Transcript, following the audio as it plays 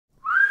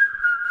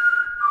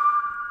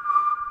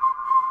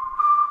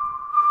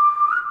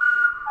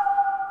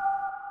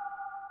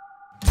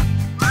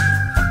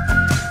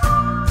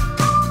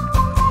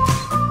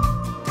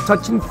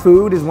touching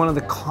food is one of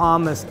the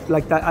calmest,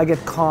 like that, I get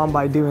calm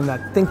by doing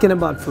that. Thinking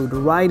about food,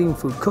 writing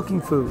food,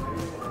 cooking food,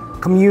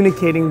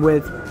 communicating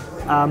with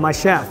my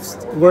chefs,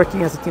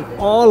 working as a team,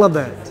 all of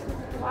it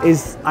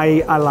is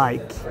I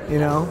like, you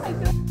know.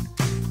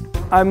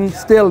 I'm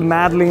still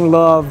madly in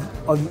love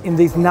in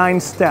these 9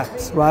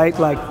 steps, right?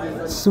 Like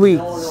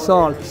sweet,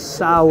 salt,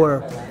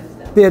 sour,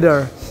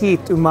 bitter,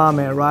 heat,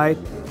 umami, right?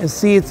 And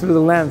see it through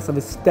the lens of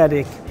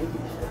aesthetic,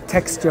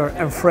 texture,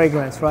 and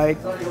fragrance, right?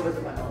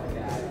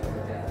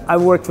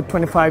 I've worked for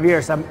 25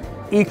 years. I'm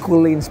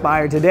equally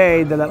inspired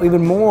today, that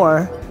even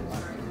more.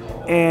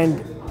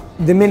 And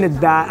the minute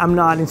that I'm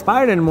not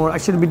inspired anymore, I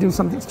should be doing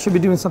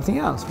something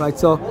else, right?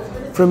 So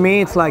for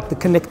me, it's like the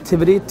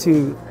connectivity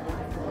to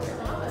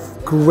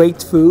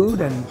great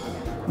food, and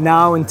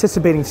now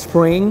anticipating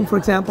spring, for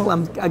example,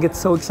 I get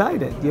so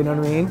excited, you know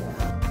what I mean?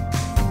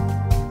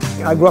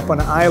 I grew up on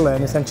an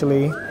island,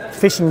 essentially,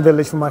 fishing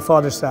village from my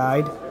father's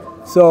side.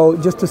 So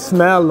just the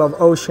smell of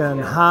ocean,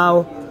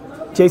 how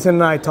Jason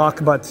and I talk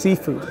about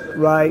seafood,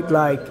 right?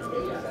 Like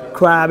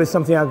crab is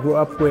something I grew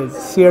up with.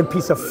 Seared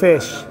piece of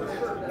fish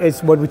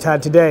is what we've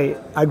had today.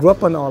 I grew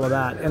up on all of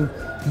that, and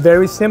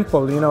very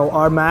simple. You know,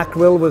 our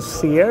mackerel was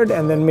seared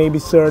and then maybe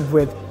served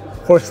with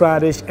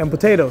horseradish and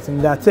potatoes, and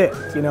that's it.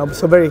 You know,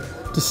 so very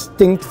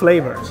distinct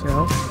flavors. You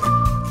know,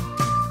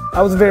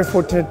 I was very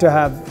fortunate to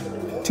have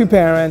 2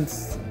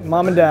 parents,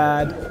 mom and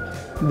dad,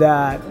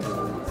 that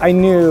I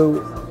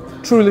knew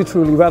truly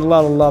we had a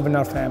lot of love in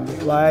our family,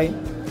 right?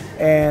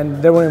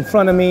 And they were in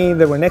front of me,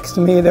 they were next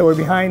to me, they were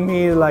behind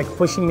me, like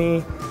pushing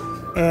me.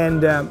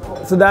 And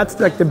so that's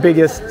like the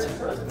biggest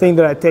thing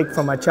that I take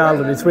from my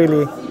childhood. It's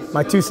really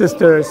my 2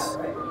 sisters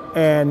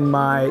and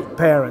my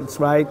parents,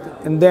 right?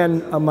 And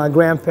then my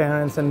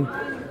grandparents, and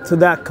so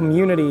that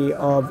community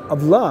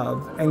of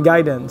love and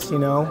guidance, you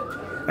know?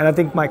 And I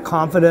think my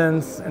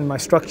confidence and my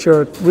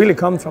structure really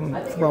come from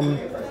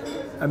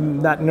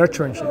that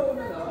nurturingship.